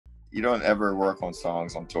you don't ever work on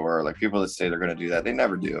songs on tour. Like people that say they're going to do that, they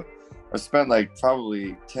never do. I spent like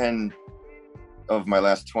probably 10 of my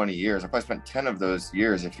last 20 years. I probably spent 10 of those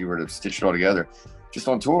years, if you were to stitch it all together, just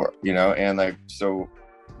on tour, you know? And like, so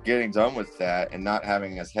getting done with that and not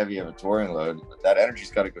having as heavy of a touring load, that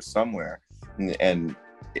energy's got to go somewhere. And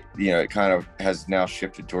you know, it kind of has now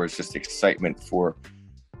shifted towards just excitement for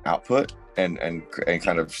output and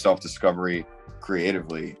kind of self-discovery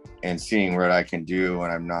creatively, and seeing what I can do when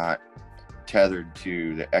I'm not tethered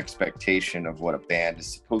to the expectation of what a band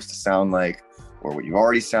is supposed to sound like, or what you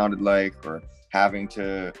already sounded like, or having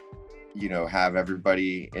to, you know, have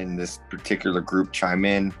everybody in this particular group chime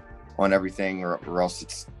in on everything, or else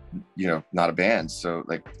it's, you know, not a band. So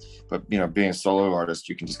like, but you know, being a solo artist,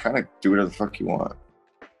 you can just kind of do whatever the fuck you want.